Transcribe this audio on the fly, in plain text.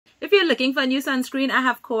if you're looking for a new sunscreen, I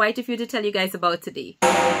have quite a few to tell you guys about today.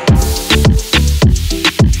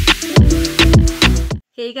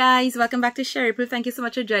 Hey guys, welcome back to Sheri Proof. Thank you so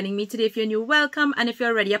much for joining me today. If you're new, welcome, and if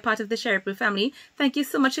you're already a part of the Sheri Proof family, thank you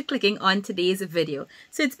so much for clicking on today's video.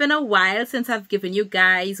 So it's been a while since I've given you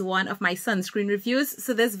guys one of my sunscreen reviews,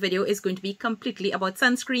 so this video is going to be completely about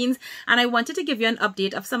sunscreens, and I wanted to give you an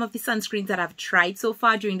update of some of the sunscreens that I've tried so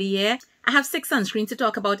far during the year. I have 6 sunscreens to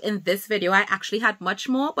talk about in this video. I actually had much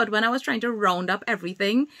more, but when I was trying to round up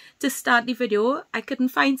everything to start the video, I couldn't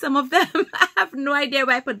find some of them. I have no idea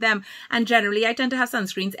where I put them. And generally, I tend to have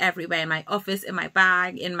sunscreens everywhere, in my office, in my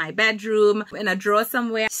bag, in my bedroom, in a drawer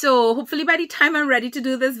somewhere. So hopefully by the time I'm ready to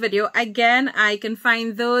do this video again, I can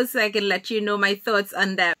find those so I can let you know my thoughts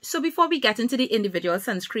on them. So before we get into the individual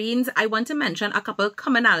sunscreens, I want to mention a couple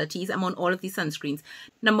commonalities among all of these sunscreens.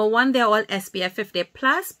 Number one, they're all SPF 50+,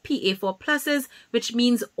 PA4+, which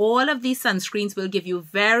means all of these sunscreens will give you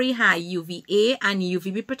very high UVA and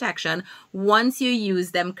UVB protection once you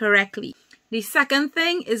use them correctly. The second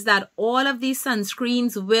thing is that all of these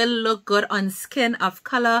sunscreens will look good on skin of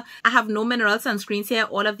color. I have no mineral sunscreens here.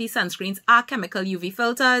 All of these sunscreens are chemical UV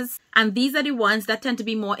filters, and these are the ones that tend to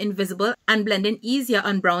be more invisible and blend in easier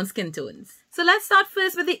on brown skin tones. So let's start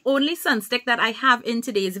first with the only Sunstick that I have in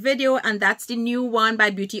today's video, and that's the new one by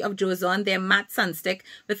Beauty of Joseon, their matte Sunstick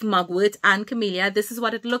with mugwort and camellia. This is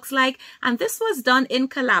what it looks like, and this was done in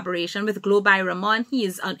collaboration with Glow by Ramon. He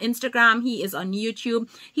is on Instagram, he is on YouTube,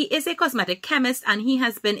 he is a cosmetic chemist, and he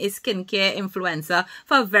has been a skincare influencer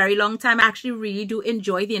for a very long time. I actually really do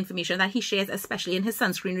enjoy the information that he shares, especially in his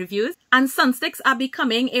sunscreen reviews. And Sunsticks are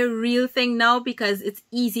becoming a real thing now because it's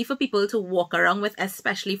easy for people to walk around with,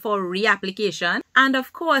 especially for reapplication. And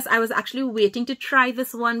of course, I was actually waiting to try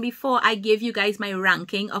this one before I gave you guys my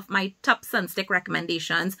ranking of my top Sunstick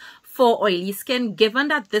recommendations for oily skin, given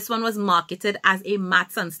that this one was marketed as a matte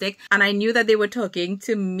Sunstick, and I knew that they were talking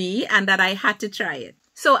to me and that I had to try it.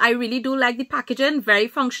 So I really do like the packaging, very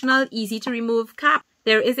functional, easy to remove cap.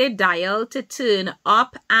 There is a dial to turn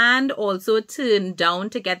up and also turn down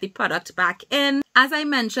to get the product back in. As I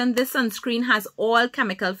mentioned, this sunscreen has all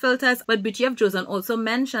chemical filters, but Beauty of Joseon also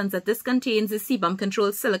mentions that this contains the sebum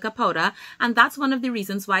control silica powder, and that's one of the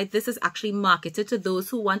reasons why this is actually marketed to those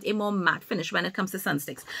who want a more matte finish when it comes to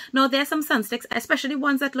sunsticks. Now, there are some sunsticks, especially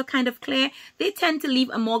ones that look kind of clear, they tend to leave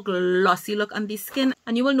a more glossy look on the skin,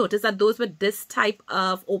 and you will notice that those with this type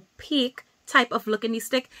of opaque type of look in the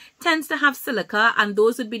stick tends to have silica, and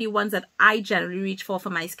those would be the ones that I generally reach for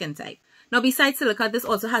my skin type. Now, besides silica, this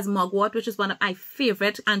also has mugwort, which is one of my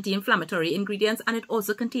favorite anti-inflammatory ingredients, and it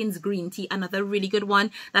also contains green tea, another really good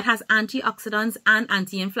one that has antioxidants and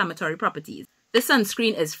anti-inflammatory properties. The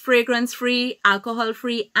sunscreen is fragrance-free,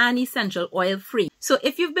 alcohol-free, and essential oil-free. So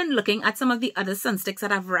if you've been looking at some of the other sunsticks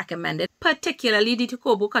that I've recommended, particularly the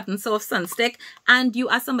Tokobo Cotton Soft Sunstick, and you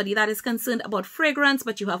are somebody that is concerned about fragrance,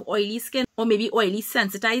 but you have oily skin or maybe oily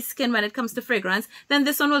sensitized skin when it comes to fragrance, then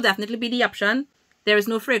this one will definitely be the option. There is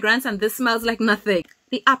no fragrance and this smells like nothing.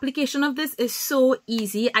 The application of this is so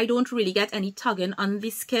easy. I don't really get any tugging on the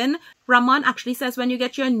skin. Ramon actually says when you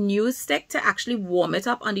get your new stick to actually warm it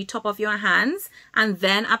up on the top of your hands and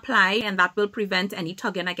then apply, and that will prevent any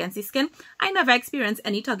tugging against the skin. I never experienced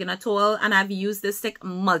any tugging at all, and I've used this stick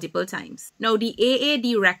multiple times. Now, the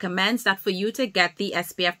AAD recommends that for you to get the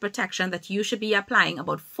SPF protection that you should be applying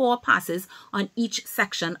about 4 passes on each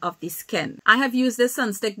section of the skin. I have used this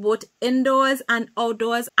sunstick both indoors and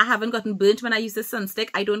outdoors. I haven't gotten burnt when I use this sunstick.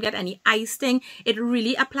 I don't get any eye sting. It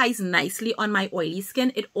really applies nicely on my oily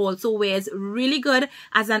skin. It also wears really good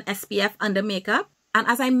as an SPF under makeup. And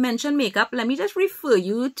as I mentioned makeup, let me just refer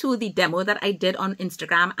you to the demo that I did on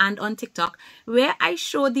Instagram and on TikTok, where I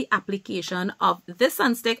showed the application of this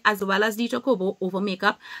sunstick as well as the Tokobo over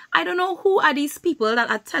makeup. I don't know who are these people that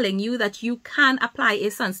are telling you that you can apply a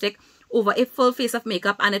sunstick over a full face of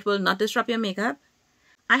makeup and it will not disrupt your makeup.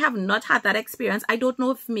 I have not had that experience. I don't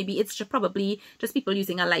know if maybe it's probably just people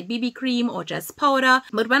using a light BB cream or just powder.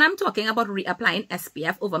 But when I'm talking about reapplying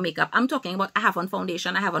SPF over makeup, I'm talking about I have on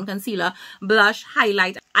foundation, I have on concealer, blush,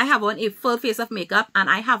 highlight. I have on a full face of makeup, and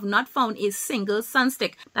I have not found a single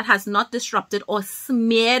sunstick that has not disrupted or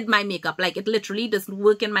smeared my makeup. Like, it literally doesn't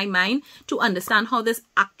work in my mind to understand how this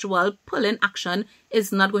actual pull-in action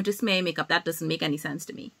is not going to smear makeup. That doesn't make any sense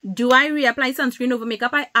to me. Do I reapply sunscreen over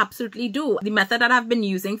makeup? I absolutely do. The method that I've been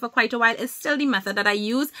using using for quite a while is still the method that I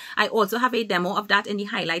use. I also have a demo of that in the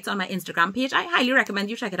highlights on my Instagram page. I highly recommend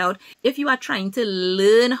you check it out if you are trying to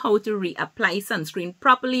learn how to reapply sunscreen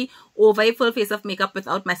properly over a full face of makeup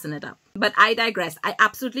without messing it up. But I digress. I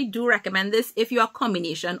absolutely do recommend this if you are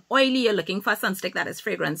combination oily, you're looking for a sunstick that is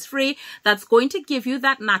fragrance free, that's going to give you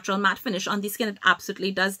that natural matte finish on the skin. It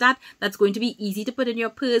absolutely does that. That's going to be easy to put in your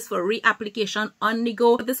purse for reapplication on the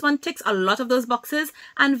go. This one ticks a lot of those boxes,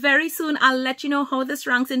 and very soon I'll let you know how this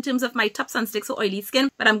ranks in terms of my top sunsticks for oily skin,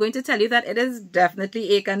 but I'm going to tell you that it is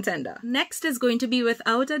definitely a contender. Next is going to be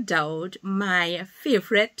without a doubt my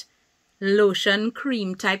favorite lotion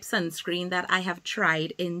cream type sunscreen that I have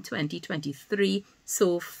tried in 2023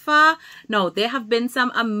 so far. Now, there have been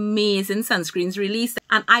some amazing sunscreens released,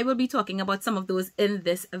 and I will be talking about some of those in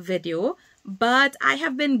this video. But I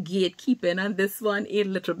have been gatekeeping on this one a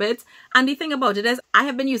little bit. And the thing about it is I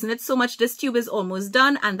have been using it so much, this tube is almost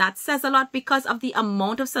done. And that says a lot because of the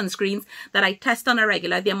amount of sunscreens that I test on a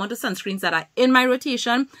regular, the amount of sunscreens that are in my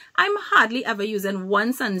rotation. I'm hardly ever using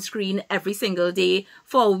one sunscreen every single day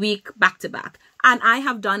for a week back to back. And I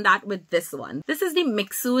have done that with this one. This is the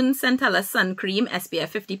Mixsoon Centella Sun Cream SPF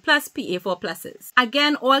 50 Plus PA4 Pluses.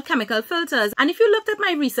 Again, all chemical filters. And if you looked at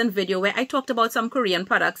my recent video where I talked about some Korean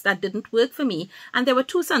products that didn't work for me, and there were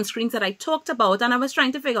 2 sunscreens that I talked about, and I was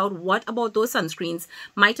trying to figure out what about those sunscreens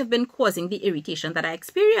might have been causing the irritation that I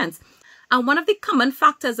experienced. And one of the common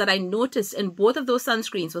factors that I noticed in both of those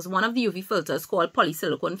sunscreens was one of the UV filters called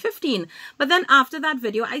polysilicon 15. But then after that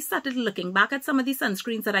video, I started looking back at some of the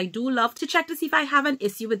sunscreens that I do love to check to see if I have an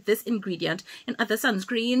issue with this ingredient in other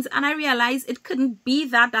sunscreens. And I realized it couldn't be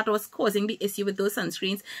that was causing the issue with those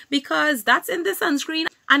sunscreens, because that's in the sunscreen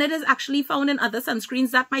and it is actually found in other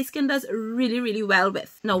sunscreens that my skin does really, really well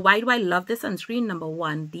with. Now, why do I love this sunscreen? Number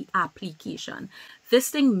one, the application. This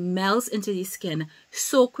thing melts into the skin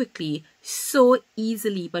so quickly, so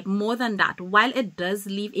easily, but more than that, while it does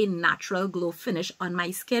leave a natural glow finish on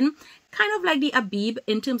my skin, kind of like the Abib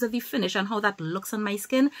in terms of the finish and how that looks on my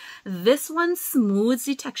skin, this one smooths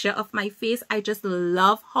the texture of my face. I just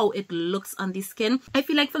love how it looks on the skin. I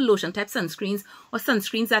feel like for lotion type sunscreens or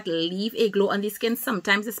sunscreens that leave a glow on the skin,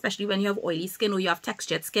 sometimes, especially when you have oily skin or you have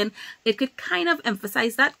textured skin, it could kind of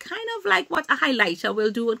emphasize that, kind of like what a highlighter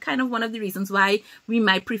will do, and kind of one of the reasons why we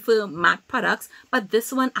might prefer matte products. But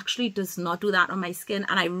this one actually does not do that on my skin,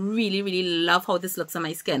 and I really, really love how this looks on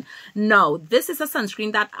my skin. Now, this is a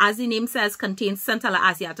sunscreen that, as the name says, contains Centella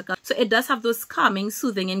asiatica, so it does have those calming,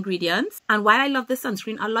 soothing ingredients. And while I love this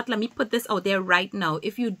sunscreen a lot, let me put this out there right now: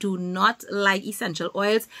 if you do not like essential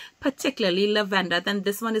oils, particularly lavender, then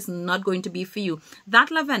this one is not going to be for you.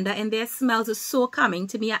 That lavender in there smells so calming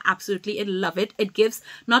to me. I absolutely love it. It gives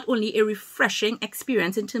not only a refreshing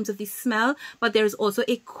experience in terms of the smell, but there is also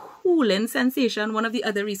a cooling sensation. One of the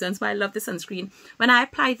other reasons why I love this sunscreen, when I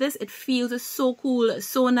apply this, it feels so cool,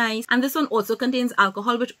 so nice. And this one also contains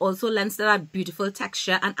alcohol, which also lends to that beautiful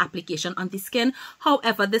texture and application on the skin.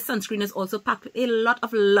 However, this sunscreen is also packed with a lot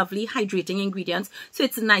of lovely hydrating ingredients, so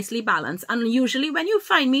it's nicely balanced. And usually when you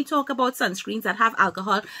find me talk about sunscreens that have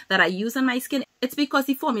alcohol that I use on my skin, it's because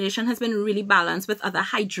the formulation has been really balanced with other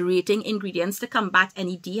hydrating ingredients to combat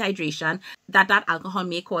any dehydration that alcohol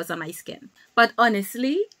may cause on my skin. But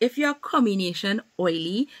honestly, if you're combination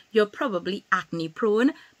oily, you're probably acne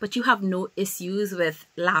prone, but you have no issues with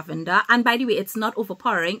lavender. And by the way, it's not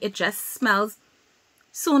overpowering. It just smells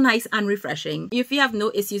so nice and refreshing. If you have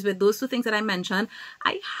no issues with those 2 things that I mentioned,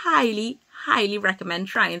 I highly, highly recommend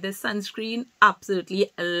trying this sunscreen.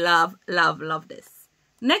 Absolutely love, love, love this.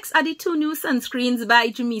 Next are the 2 new sunscreens by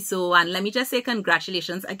Joseon, and let me just say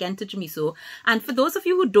congratulations again to Joseon. And for those of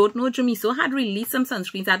you who don't know, Joseon had released some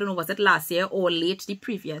sunscreens, I don't know, was it last year or late the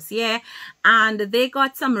previous year, and they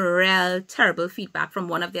got some real terrible feedback from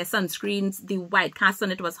one of their sunscreens. The white cast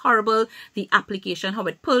on it was horrible, the application, how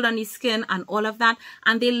it pulled on the skin and all of that,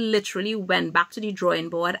 and they literally went back to the drawing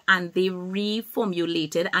board and they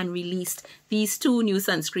reformulated and released these 2 new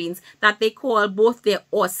sunscreens that they call both their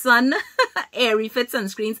awesome Airy Fit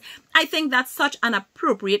sunscreens. I think that's such an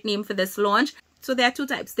appropriate name for this launch. So there are 2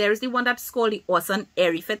 types. There is the one that's called the Awesome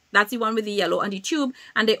Airy Fit. That's the one with the yellow on the tube.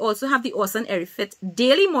 And they also have the Awesome Airy Fit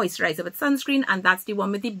Daily Moisturizer with Sunscreen, and that's the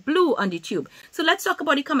one with the blue on the tube. So let's talk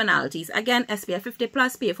about the commonalities. Again, SPF 50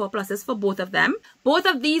 Plus, PA4 Pluses for both of them. Both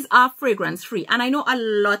of these are fragrance free. And I know a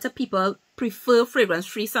lot of people prefer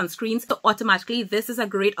fragrance-free sunscreens, so automatically this is a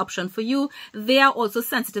great option for you. They are also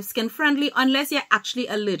sensitive skin friendly unless you're actually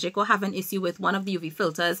allergic or have an issue with one of the UV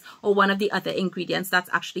filters or one of the other ingredients that's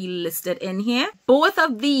actually listed in here. Both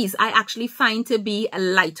of these I actually find to be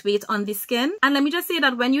lightweight on the skin. And let me just say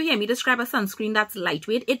that when you hear me describe a sunscreen that's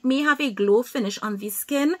lightweight, it may have a glow finish on the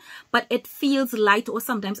skin, but it feels light, or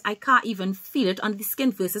sometimes I can't even feel it on the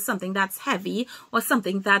skin versus something that's heavy or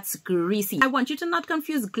something that's greasy. I want you to not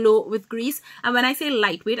confuse glow with grease. And when I say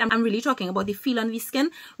lightweight, I'm really talking about the feel on the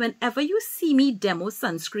skin. Whenever you see me demo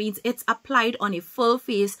sunscreens, it's applied on a full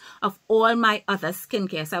face of all my other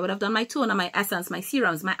skincare. So I would have done my toner, my essence, my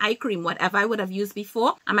serums, my eye cream, whatever I would have used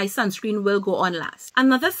before, and my sunscreen will go on last.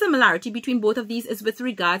 Another similarity between both of these is with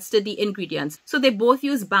regards to the ingredients. So they both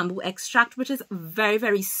use bamboo extract, which is very,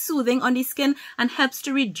 very soothing on the skin and helps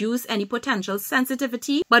to reduce any potential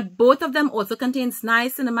sensitivity. But both of them also contains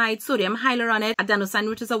niacinamide, sodium hyaluronate, adenosine,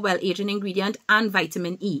 which is a well-aging ingredient, and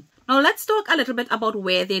vitamin E. Now let's talk a little bit about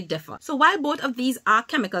where they differ. So while both of these are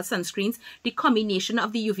chemical sunscreens, the combination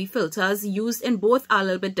of the UV filters used in both are a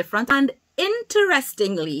little bit different. And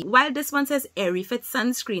interestingly, while this one says Airy Fit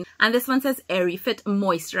Sunscreen and this one says Airy Fit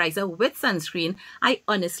Moisturizer with Sunscreen, I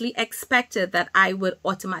honestly expected that I would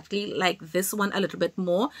automatically like this one a little bit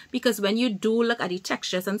more, because when you do look at the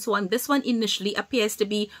textures and so on, this one initially appears to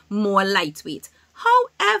be more lightweight.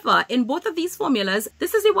 However, in both of these formulas,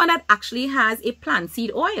 this is the one that actually has a plant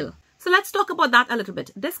seed oil. So let's talk about that a little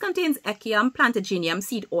bit. This contains Echium Plantagenum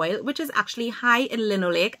seed oil, which is actually high in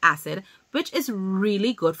linoleic acid, which is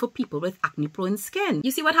really good for people with acne-prone skin.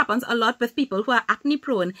 You see, what happens a lot with people who are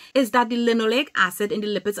acne-prone is that the linoleic acid in the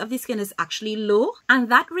lipids of the skin is actually low, and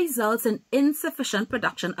that results in insufficient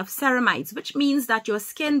production of ceramides, which means that your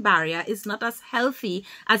skin barrier is not as healthy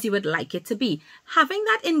as you would like it to be. Having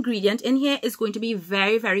that ingredient in here is going to be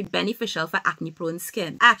very, very beneficial for acne-prone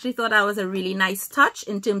skin. I actually thought that was a really nice touch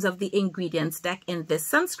in terms of the ingredients deck in this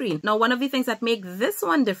sunscreen. Now, one of the things that make this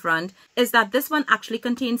one different is that this one actually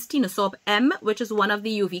contains Tinosorb M, which is one of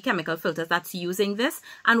the UV chemical filters that's using this.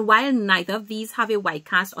 And while neither of these have a white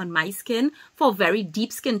cast on my skin, for very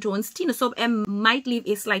deep skin tones, Tinosorb M might leave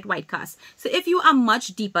a slight white cast. So if you are much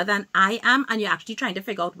deeper than I am and you're actually trying to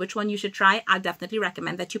figure out which one you should try, I definitely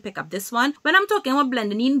recommend that you pick up this one. When I'm talking about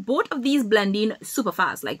blending in, both of these blend in super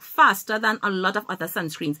fast, like faster than a lot of other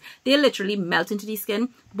sunscreens. They literally melt into the skin.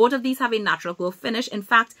 Both of these have a natural glow finish. In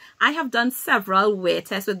fact, I have done several wear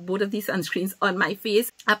tests with both of these sunscreens on my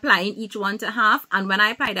face, applying each one to half, and when I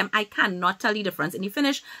apply them, I cannot tell the difference in the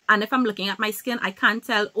finish. And if I'm looking at my skin, I can't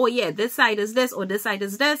tell, oh yeah, this side is this or this side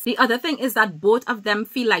is this. The other thing is that both of them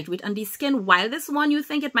feel lightweight on the skin. While this one you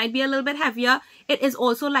think it might be a little bit heavier, it is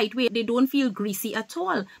also lightweight. They don't feel greasy at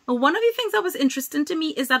all. But one of the things that was interesting to me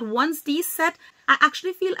is that once these set, I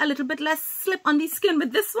actually feel a little bit less slip on the skin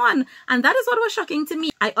with this one. And that is what was shocking to me.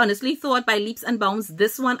 I honestly thought by leaps and bounds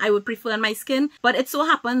this one I would prefer on my skin. But it so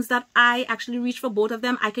happens that I actually reach for both of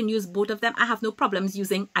them. I can use both of them. I have no problems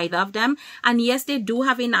using either of them. And yes, they do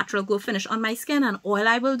have a natural glow finish on my skin. And all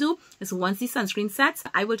I will do is once the sunscreen sets,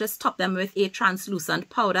 I will just top them with a translucent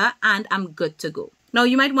powder and I'm good to go. Now,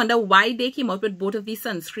 you might wonder why they came out with both of these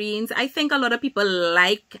sunscreens. I think a lot of people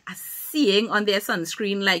like seeing on their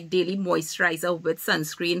sunscreen like daily moisturizer with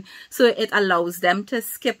sunscreen, so it allows them to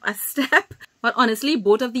skip a step. But honestly,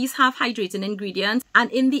 both of these have hydrating ingredients,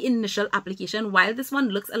 and in the initial application, while this one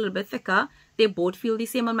looks a little bit thicker, they both feel the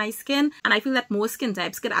same on my skin, and I feel that most skin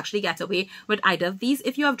types could actually get away with either of these.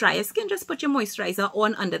 If you have drier skin, just put your moisturizer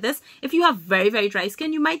on under this. If you have very, very dry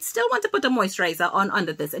skin, you might still want to put a moisturizer on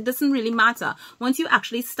under this. It doesn't really matter. Once you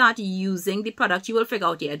actually start using the product, you will figure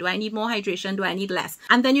out, yeah, do I need more hydration? Do I need less?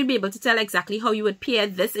 And then you'll be able to tell exactly how you would pair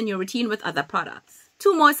this in your routine with other products.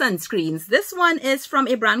 Two more sunscreens. This one is from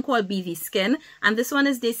a brand called BV Skin, and this one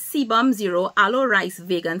is the Sebum Zero Aloe Rice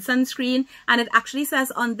Vegan Sunscreen, and it actually says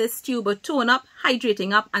on this tube, tone up,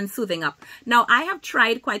 hydrating up, and soothing up. Now, I have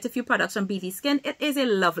tried quite a few products from BV Skin. It is a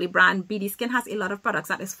lovely brand. BV Skin has a lot of products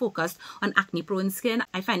that is focused on acne-prone skin.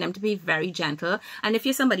 I find them to be very gentle, and if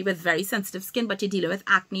you're somebody with very sensitive skin, but you're dealing with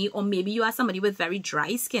acne, or maybe you are somebody with very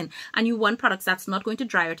dry skin, and you want products that's not going to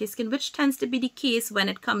dry out your skin, which tends to be the case when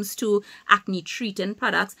it comes to acne treating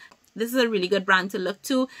products, this is a really good brand to look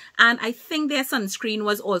to, and I think their sunscreen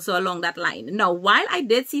was also along that line. Now, while I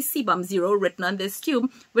did see Sebum Zero written on this tube,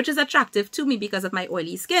 which is attractive to me because of my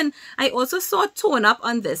oily skin, I also saw Tone Up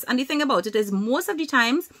on this. And the thing about it is, most of the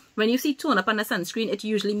times When you see tone up on a sunscreen, it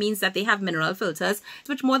usually means that they have mineral filters,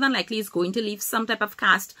 which more than likely is going to leave some type of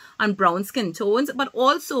cast on brown skin tones, but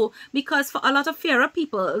also because for a lot of fairer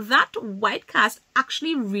people, that white cast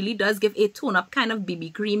actually really does give a tone up kind of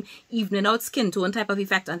BB cream, evening out skin tone type of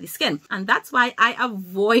effect on the skin. And that's why I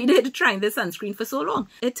avoided trying this sunscreen for so long.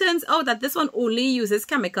 It turns out that this one only uses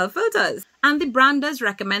chemical filters. And the brand does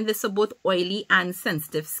recommend this for both oily and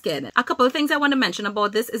sensitive skin. A couple of things I want to mention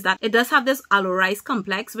about this is that it does have this aloe rice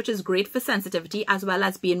complex, which is great for sensitivity as well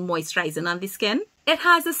as being moisturizing on the skin. It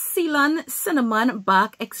has a Ceylon cinnamon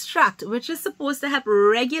bark extract, which is supposed to help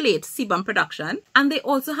regulate sebum production. And they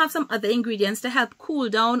also have some other ingredients to help cool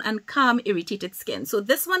down and calm irritated skin. So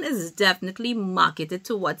this one is definitely marketed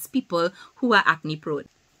towards people who are acne prone.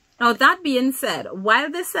 Now that being said,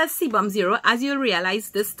 while this says Sebum Zero, as you'll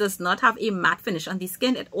realize, this does not have a matte finish on the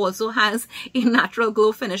skin. It also has a natural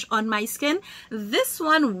glow finish on my skin. This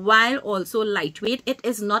one, while also lightweight, it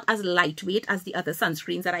is not as lightweight as the other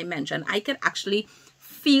sunscreens that I mentioned. I can actually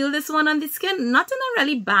feel this one on the skin, not in a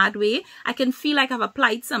really bad way. I can feel like I've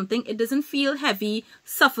applied something. It doesn't feel heavy,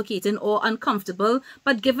 suffocating, or uncomfortable.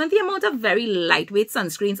 But given the amount of very lightweight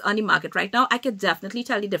sunscreens on the market right now, I could definitely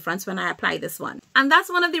tell the difference when I apply this one. And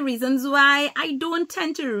that's one of the reasons why I don't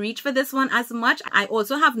tend to reach for this one as much. I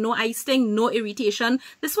also have no eye sting, no irritation.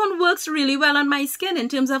 This one works really well on my skin in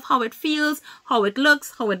terms of how it feels, how it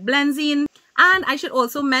looks, how it blends in. And I should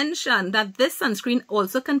also mention that this sunscreen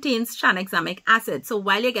also contains tranexamic acid. So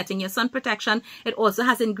while you're getting your sun protection, it also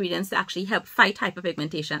has ingredients to actually help fight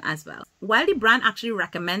hyperpigmentation as well. While the brand actually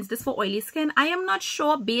recommends this for oily skin, I am not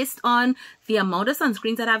sure, based on the amount of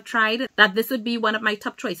sunscreens that I've tried, that this would be one of my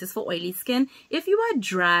top choices for oily skin. If you are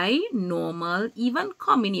dry, normal, even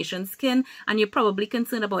combination skin, and you're probably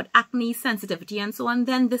concerned about acne, sensitivity, and so on,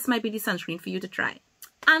 then this might be the sunscreen for you to try.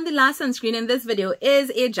 And the last sunscreen in this video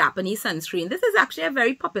is a Japanese sunscreen. This is actually a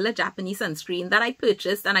very popular Japanese sunscreen that I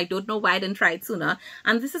purchased, and I don't know why I didn't try it sooner.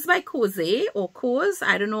 And this is by Kose or Kose,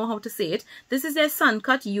 I don't know how to say it. This is their Sun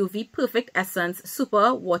Cut UV Perfect Essence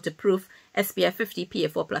Super Waterproof SPF 50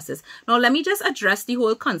 PA4+. Now let me just address the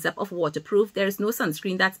whole concept of waterproof. There is no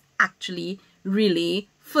sunscreen that's actually really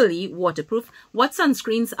fully waterproof. What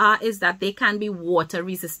sunscreens are is that they can be water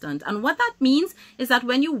resistant, and what that means is that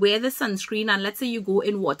when you wear the sunscreen and let's say you go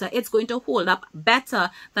in water, it's going to hold up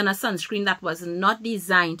better than a sunscreen that was not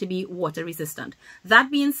designed to be water resistant.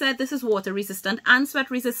 That being said, this is water resistant and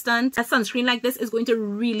sweat resistant. A sunscreen like this is going to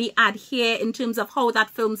really adhere in terms of how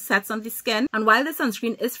that film sets on the skin. And while the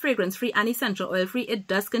sunscreen is fragrance free and essential oil free, it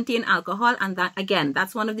does contain alcohol, and that again,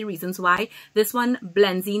 that's one of the reasons why this one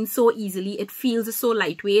blends in so easily. It feels so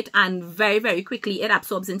lightweight, and very quickly it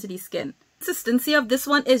absorbs into the skin. Consistency of this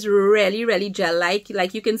one is really gel-like.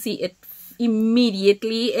 Like you can see, it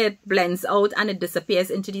immediately it blends out and it disappears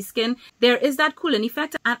into the skin. There is that cooling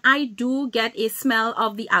effect, and I do get a smell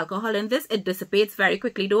of the alcohol in this. It dissipates very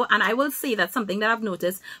quickly though, and I will say that's something that I've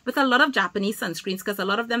noticed with a lot of Japanese sunscreens, because a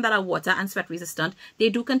lot of them that are water and sweat resistant, they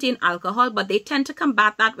do contain alcohol, but they tend to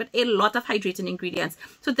combat that with a lot of hydrating ingredients.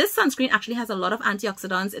 So this sunscreen actually has a lot of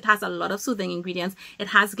antioxidants, it has a lot of soothing ingredients, it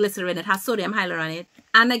has glycerin, it has sodium hyaluronate,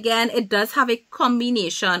 and again it does have a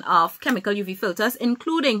combination of chemical UV filters,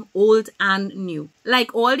 including old and new.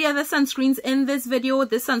 Like all the other sunscreens in this video,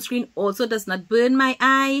 this sunscreen also does not burn my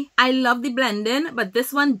eye. I love the blending, but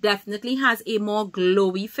this one definitely has a more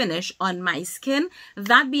glowy finish on my skin.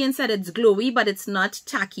 That being said, it's glowy, but it's not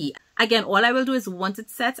tacky. Again, all I will do is once it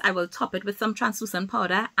sets, I will top it with some translucent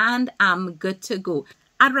powder and I'm good to go.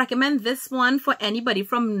 I'd recommend this one for anybody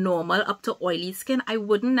from normal up to oily skin. I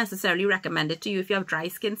wouldn't necessarily recommend it to you if you have dry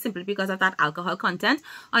skin, simply because of that alcohol content,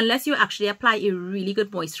 unless you actually apply a really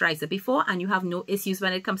good moisturizer before and you have no issues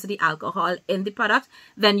when it comes to the alcohol in the product,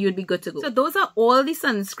 then you'd be good to go. So those are all the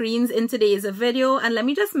sunscreens in today's video, and let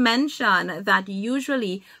me just mention that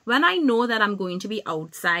usually when I know that I'm going to be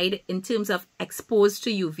outside in terms of exposed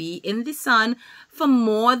to UV in the sun for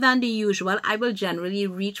more than the usual, I will generally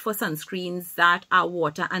reach for sunscreens that are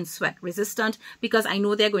water and sweat resistant, because I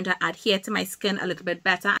know they're going to adhere to my skin a little bit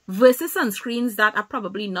better, versus sunscreens that are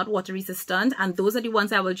probably not water resistant, and those are the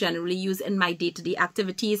ones I will generally use in my day-to-day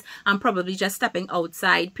activities. I'm probably just stepping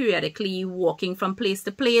outside periodically, walking from place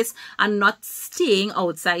to place, and not staying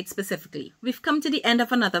outside specifically. We've come to the end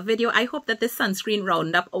of another video. I hope that this sunscreen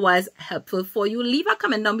roundup was helpful for you. Leave a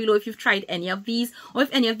comment down below if you've tried any of these, or if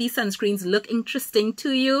any of these sunscreens look interesting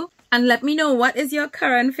to you. And let me know, what is your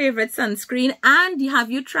current favorite sunscreen, and have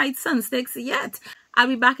you tried Sunsticks yet? I'll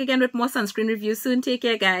be back again with more sunscreen reviews soon. Take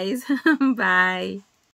care, guys. Bye.